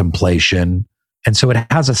deep contemplation. And so it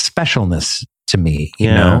has a specialness to me, you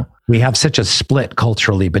know? We have such a split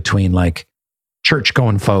culturally between like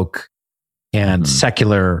church-going folk and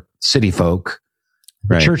secular city folk.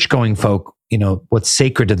 Right. Church-going folk, what's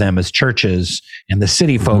sacred to them is churches, and the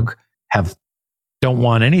city folk don't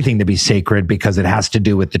want anything to be sacred because it has to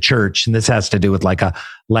do with the church. And this has to do with like a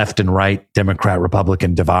left and right Democrat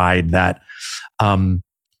Republican divide that,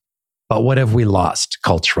 but what have we lost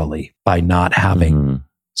culturally by not having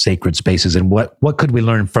sacred spaces? And what could we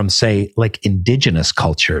learn from, say, like indigenous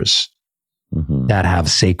cultures that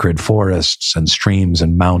have sacred forests and streams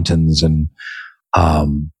and mountains and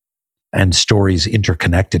stories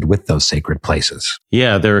interconnected with those sacred places?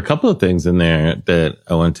 Yeah, there are a couple of things in there that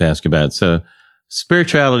I want to ask about. So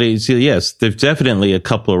spirituality, yes, there's definitely a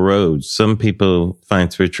couple of roads. Some people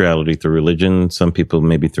find spirituality through religion. Some people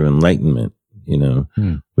maybe through enlightenment,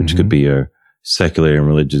 which could be a secular and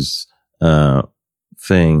religious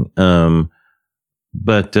thing.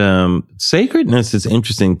 But sacredness is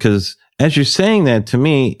interesting because as you're saying that to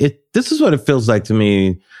me, this is what it feels like to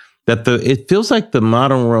me, that it feels like the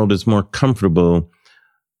modern world is more comfortable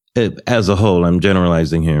as a whole, I'm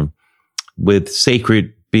generalizing here, with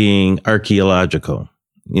sacred being archaeological,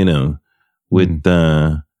 with,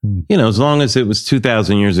 as long as it was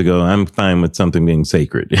 2,000 years ago, I'm fine with something being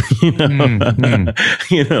sacred,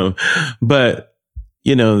 but,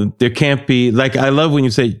 there can't be, like, I love when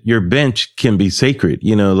you say your bench can be sacred,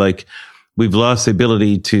 like we've lost the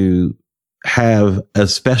ability to have a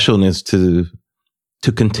specialness to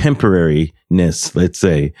contemporariness, let's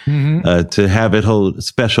say, to have it hold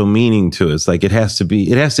special meaning to us. Like it has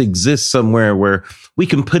to exist somewhere where we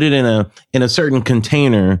can put it in a certain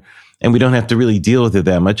container and we don't have to really deal with it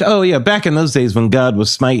that much. Oh yeah. Back in those days when God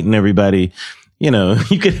was smiting everybody,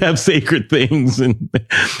 you could have sacred things and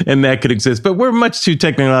that could exist, but we're much too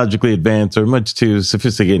technologically advanced or much too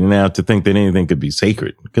sophisticated now to think that anything could be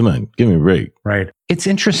sacred. Come on, give me a break. Right. It's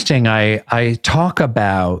interesting. I talk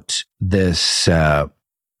about this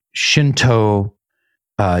Shinto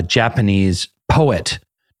Japanese poet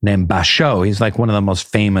named Basho. He's like one of the most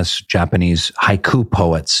famous Japanese haiku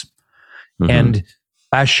poets. And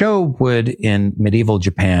Basho would, in medieval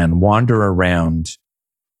Japan, wander around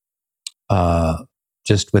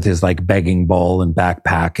just with his like begging bowl and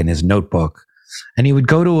backpack and his notebook. And he would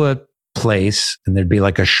go to a place and there'd be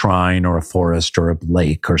like a shrine or a forest or a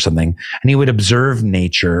lake or something. And he would observe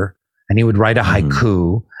nature and he would write a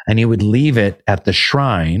haiku and he would leave it at the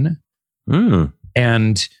shrine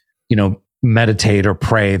and, meditate or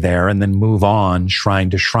pray there and then move on shrine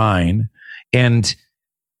to shrine. And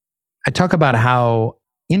I talk about how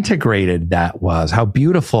integrated that was, how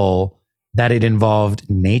beautiful that it involved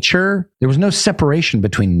nature. There was no separation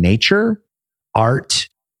between nature, art,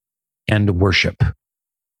 and worship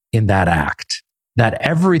in that act. That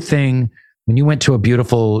everything, when you went to a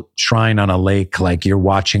beautiful shrine on a lake, like you're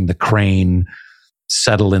watching the crane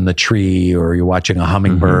settle in the tree or you're watching a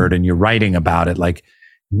hummingbird and you're writing about it, like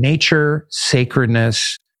nature,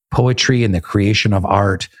 sacredness, poetry, and the creation of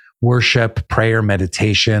art, worship, prayer,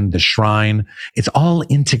 meditation, the shrine, it's all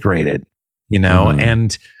integrated,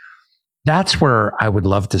 and that's where I would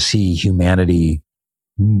love to see humanity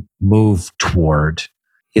move toward,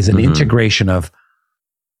 is an integration of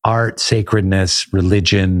art, sacredness,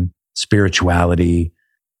 religion, spirituality,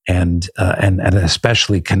 and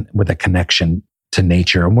especially with a connection to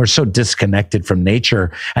nature. And we're so disconnected from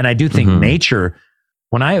nature. And I do think nature,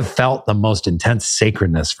 when I have felt the most intense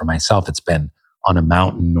sacredness for myself, it's been on a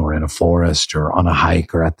mountain or in a forest or on a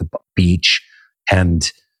hike or at the beach,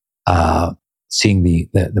 and seeing the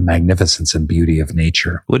magnificence and beauty of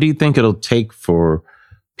nature. What do you think it'll take for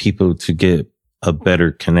people to get a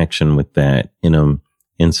better connection with that,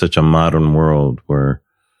 in such a modern world where,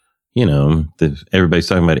 everybody's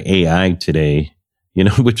talking about AI today,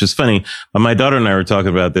 which is funny. My daughter and I were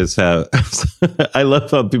talking about this, how I love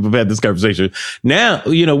how people have had this conversation. Now,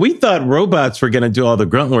 we thought robots were going to do all the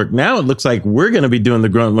grunt work. Now it looks like we're going to be doing the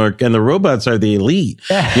grunt work and the robots are the elite,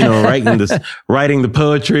 writing the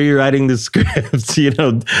poetry, writing the scripts,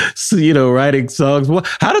 writing songs. Well,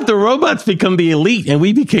 how did the robots become the elite and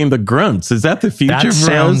we became the grunts? Is that the future? That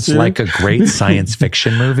sounds like a great science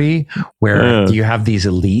fiction movie where you have these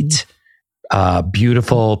elite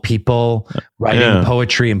beautiful people writing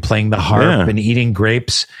poetry and playing the harp and eating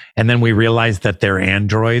grapes. And then we realize that they're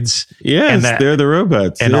androids. Yes, and they're the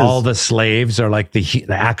robots. And all the slaves are like the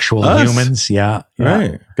actual humans. Yeah.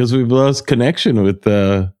 Right. Because we've lost connection with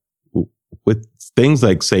things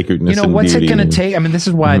like sacredness. What's beauty it going to take? I mean, this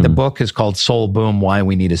is why the book is called Soul Boom, Why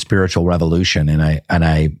We Need a Spiritual Revolution. And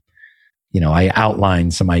I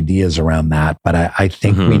outline some ideas around that, but I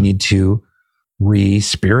think we need to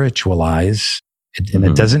re-spiritualize, and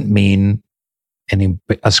it doesn't mean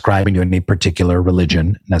ascribing to any particular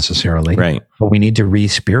religion necessarily, right? But we need to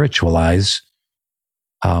re-spiritualize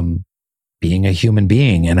being a human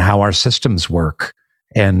being and how our systems work,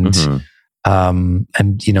 and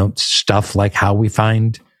stuff like how we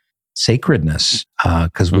find sacredness,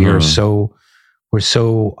 because we're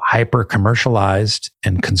so hyper commercialized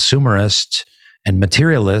and consumerist and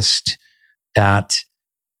materialist that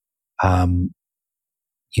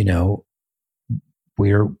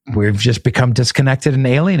we've just become disconnected and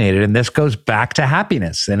alienated. And this goes back to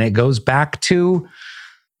happiness, and it goes back to,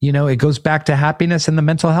 happiness and the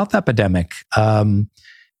mental health epidemic.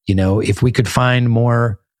 If we could find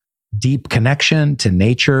more deep connection to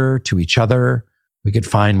nature, to each other, we could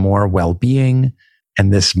find more well-being,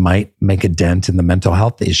 and this might make a dent in the mental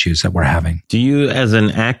health issues that we're having. Do you, as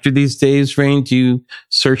an actor these days, Rainn, do you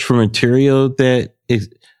search for material that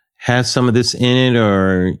has some of this in it,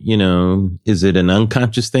 or, is it an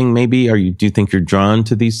unconscious thing maybe? Do you think you're drawn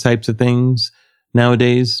to these types of things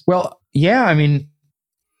nowadays? Well, yeah, I mean,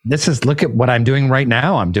 look at what I'm doing right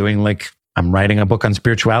now. I'm doing like I'm writing a book on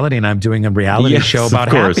spirituality and I'm doing a reality show about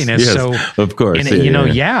happiness. Yes, so of course, and,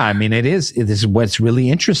 I mean, it is what's really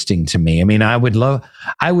interesting to me. I mean, I would love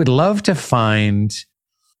to find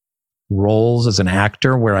roles as an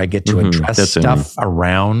actor where I get to address stuff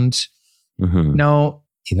around,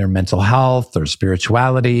 either mental health or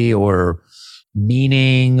spirituality or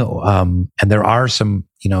meaning. And there are some,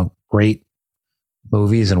 great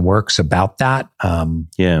movies and works about that.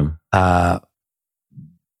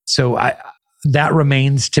 So that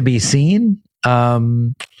remains to be seen.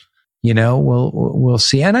 We'll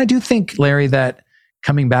see. And I do think, Larry, that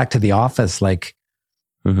coming back to The Office, like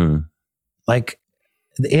it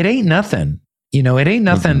ain't nothing. It ain't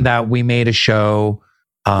nothing that we made a show.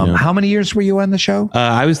 How many years were you on the show?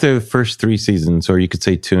 I was there the first 3 seasons, or you could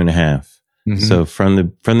say 2.5. So from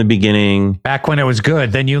the beginning, back when it was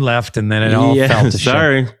good, then you left, and then it all fell to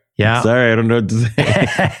sorry. shit. Yeah, sorry, I don't know what to say.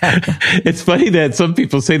 It's funny that some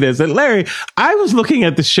people say this. And Larry, I was looking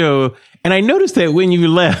at the show, and I noticed that when you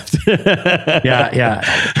left, yeah,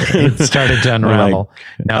 it started to unravel.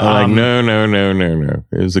 No.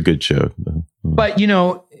 It was a good show, but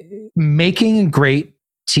making a great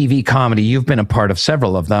TV comedy, you've been a part of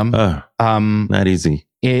several of them. Not easy.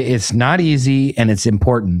 It's not easy, and it's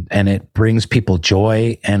important, and it brings people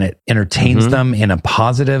joy, and it entertains them in a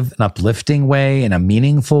positive and uplifting way, in a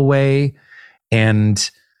meaningful way.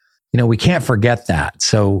 And, we can't forget that.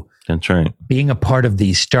 So that's right. Being a part of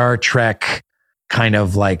the Star Trek kind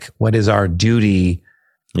of like, what is our duty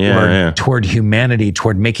toward humanity,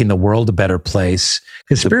 toward making the world a better place?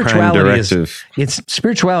 Because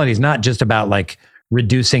spirituality is not just about like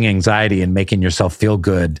reducing anxiety and making yourself feel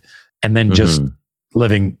good, and then just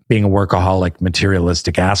being a workaholic,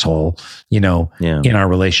 materialistic asshole, in our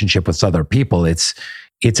relationship with other people. It's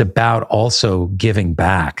about also giving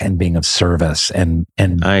back and being of service and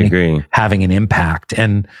I agree, having an impact.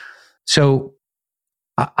 And so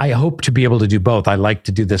I hope to be able to do both. I like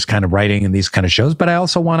to do this kind of writing and these kind of shows, but I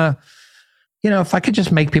also want to, if I could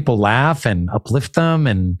just make people laugh and uplift them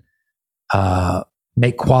and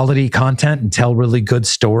make quality content and tell really good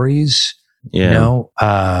stories,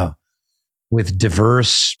 with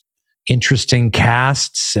diverse, interesting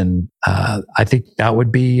casts, and I think that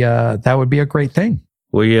would be a great thing.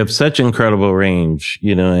 Well, you have such incredible range,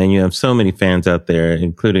 and you have so many fans out there,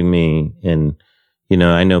 including me. And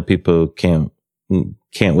I know people can't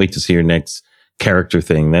wait to see your next character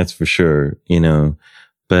thing. That's for sure.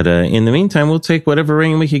 But in the meantime, we'll take whatever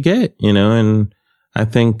ring we could get. And I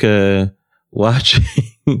think watching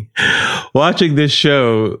this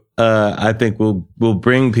show, I think will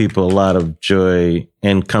bring people a lot of joy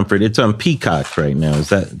and comfort. It's on Peacock right now. Is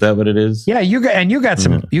that what it is? Yeah, you got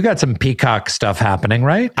some Peacock stuff happening,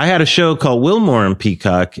 right? I had a show called Wilmore on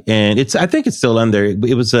Peacock, and I think it's still on there.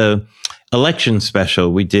 It was a election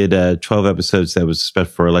special. We did 12 episodes that was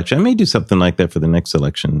special for election. I may do something like that for the next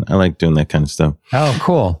election. I like doing that kind of stuff. Oh,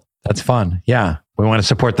 cool. That's fun. Yeah. We want to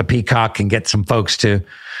support the Peacock and get some folks to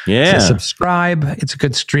subscribe. It's a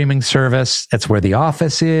good streaming service. That's where The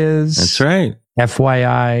Office is. That's right.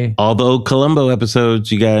 FYI. All the old Columbo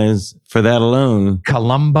episodes, you guys, for that alone.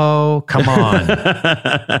 Columbo, come on.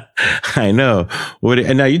 I know.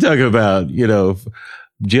 And now you talk about,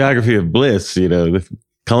 geography of bliss,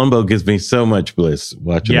 Columbo gives me so much bliss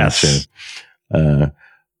watching that show.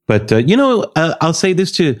 But I'll say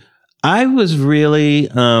this too. I was really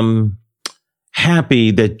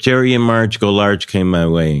happy that Jerry and Marge Go Large came my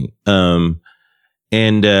way. And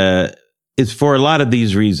it's for a lot of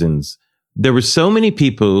these reasons. There were so many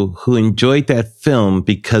people who enjoyed that film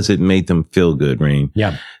because it made them feel good, Rainn.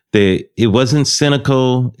 Yeah. It wasn't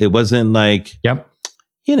cynical. It wasn't like,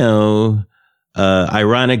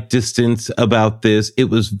 ironic distance about this. It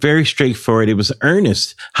was very straightforward. It was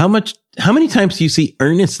earnest. How many times do you see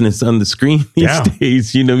earnestness on the screen these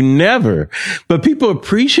days? Never. But people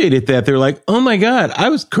appreciated that. They're like, oh my God, I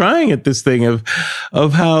was crying at this thing of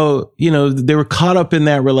how, they were caught up in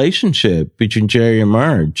that relationship between Jerry and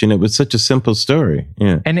Marge. And it was such a simple story.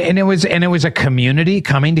 Yeah. And it was a community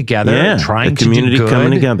coming together, trying to do good.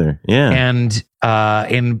 Coming together. Yeah. And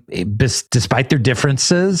despite their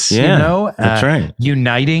differences, that's right.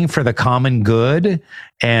 Uniting for the common good.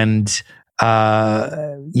 And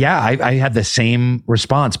I had the same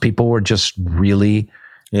response. People were just really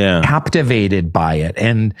captivated by it.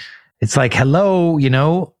 And it's like, hello,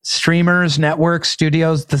 streamers, networks,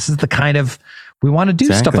 studios, this is the kind of, we want to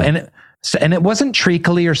do stuff. And it wasn't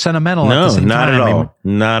treacly or sentimental. No, at the same not time. at all.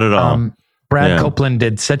 Not at all. Brad Copeland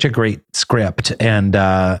did such a great script, and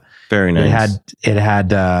very nice. It had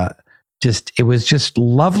it was just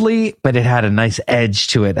lovely, but it had a nice edge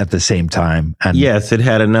to it at the same time. And yes, it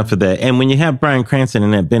had enough of that. And when you have Bryan Cranston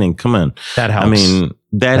and Annette Bening, come on. That helps. I mean,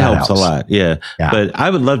 that helps a lot. Yeah. But I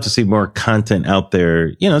would love to see more content out there.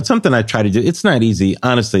 You know, it's something I try to do. It's not easy.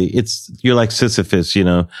 Honestly, you're like Sisyphus, you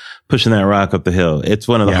know, pushing that rock up the hill. It's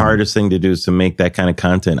one of the hardest things to do is to make that kind of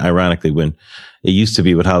content, ironically, when it used to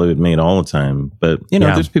be what Hollywood made all the time. But, you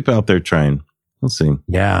know, there's people out there trying. We'll see.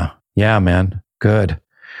 Yeah. Yeah, man. Good.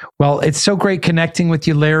 Well, it's so great connecting with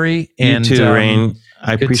you, Larry. And you too, Rainn.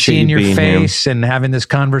 I appreciate seeing your face here. and having this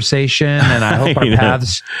conversation. And I hope our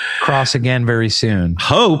paths cross again very soon.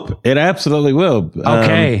 Hope it absolutely will.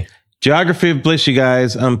 Okay. Geography of Bliss, you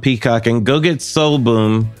guys. I'm Peacocking. Go get Soul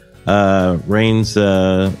Boom, Rainn's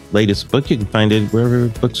latest book. You can find it wherever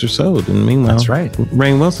books are sold. And meanwhile, that's right.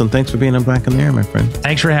 Rainn Wilson, thanks for being on Black in the Air, my friend.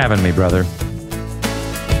 Thanks for having me, brother.